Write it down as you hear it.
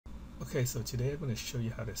Okay, so today I'm going to show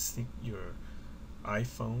you how to sync your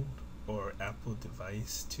iPhone or Apple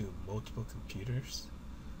device to multiple computers.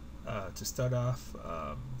 To start off,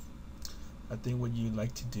 I think what you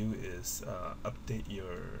like to do is update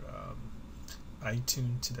your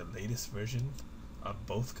iTunes to the latest version on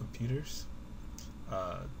both computers.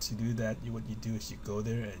 To do that, what you do is you go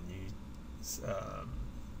there and you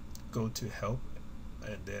go to Help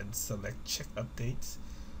and then select Check Updates,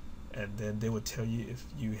 and then they will tell you if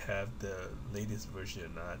you have the latest version or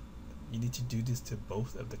not. You need to do this to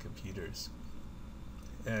both of the computers,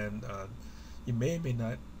 and you may or may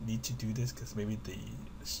not need to do this because maybe the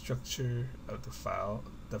structure of the file,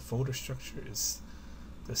 the folder structure is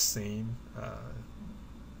the same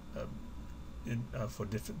for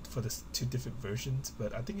the two different versions.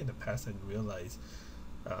 But I think in the past I realized,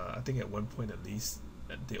 I think at one point at least,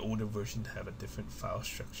 the older version have a different file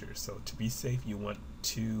structure. So to be safe, you want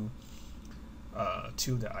two of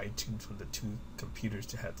the iTunes from the two computers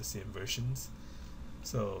to have the same versions.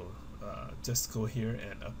 So just go here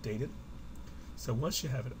and update it. So once you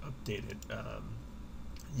have it updated,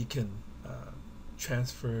 you can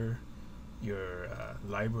transfer your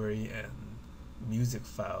library and music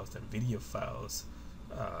files and video files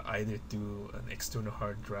either through an external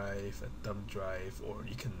hard drive, a thumb drive, or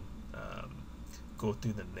you can go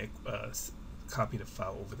through the copy the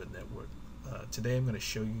file over the network. Today I'm going to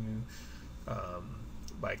show you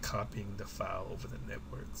by copying the file over the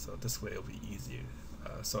network, so this way it'll be easier.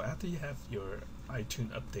 So after you have your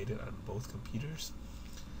iTunes updated on both computers,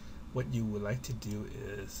 what you would like to do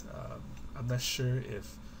is, I'm not sure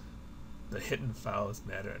if the hidden files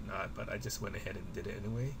matter or not, but I just went ahead and did it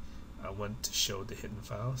anyway. I want to show the hidden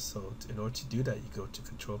files, so in order to do that, you go to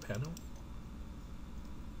Control Panel,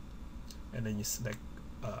 and then you select,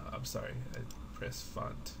 I'm sorry, I press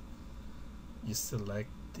Font. You select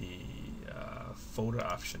the folder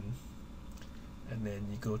option, and then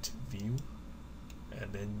you go to View,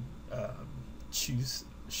 and then choose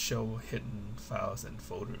Show Hidden Files and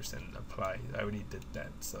Folders and Apply. I already did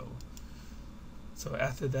that. So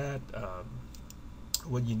after that,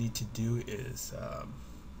 what you need to do is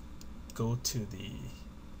go to the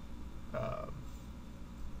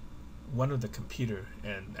one of the computer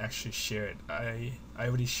and actually share it. I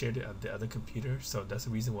already shared it on the other computer, so that's the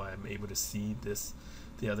reason why I'm able to see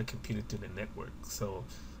the other computer through the network. So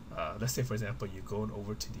let's say, for example, you're going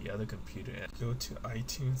over to the other computer and go to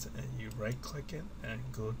iTunes and you right click it and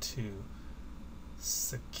go to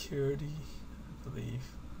Security, I believe.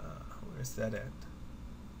 Where's that at?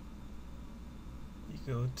 You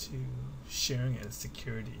go to Sharing and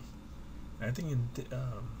Security. I think in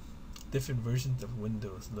different versions of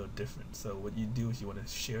Windows a little different. So what you do is you want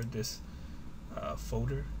to share this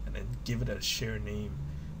folder and then give it a share name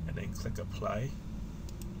and then click Apply.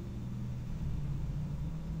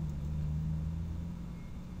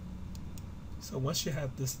 So once you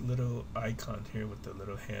have this little icon here with the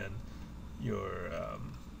little hand, your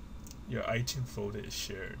iTunes folder is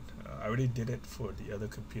shared. I already did it for the other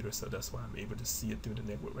computer, so that's why I'm able to see it through the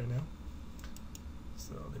network right now.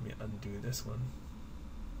 So let me undo this one.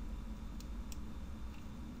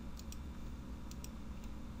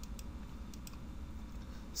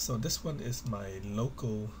 So this one is my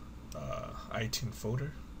local iTunes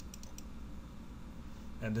folder,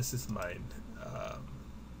 and this is my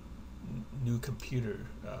new computer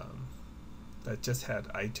that just had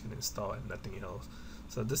iTunes installed and nothing else.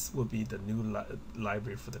 So this will be the new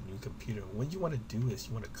library for the new computer. What you want to do is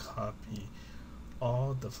you want to copy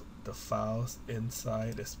all the files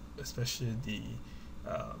inside, especially the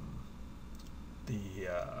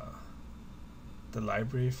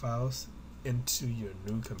library files, into your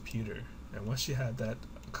new computer. And once you have that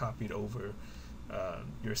copied over,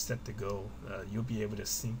 you're set to go. You'll be able to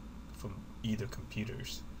sync from either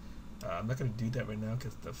computers. I'm not going to do that right now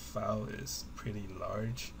because the file is pretty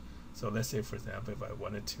large. So let's say, for example, if I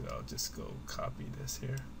wanted to, I'll just go copy this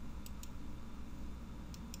here,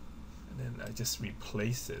 and then I just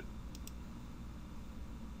replace it.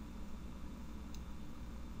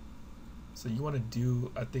 So you want to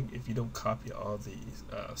do, I think if you don't copy all the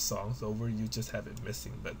songs over, you just have it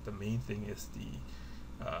missing, but the main thing is the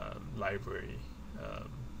library.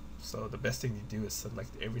 So the best thing to do is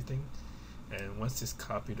select everything, and once it's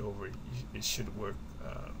copied over, it should work.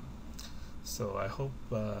 So I hope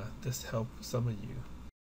this helped some of you.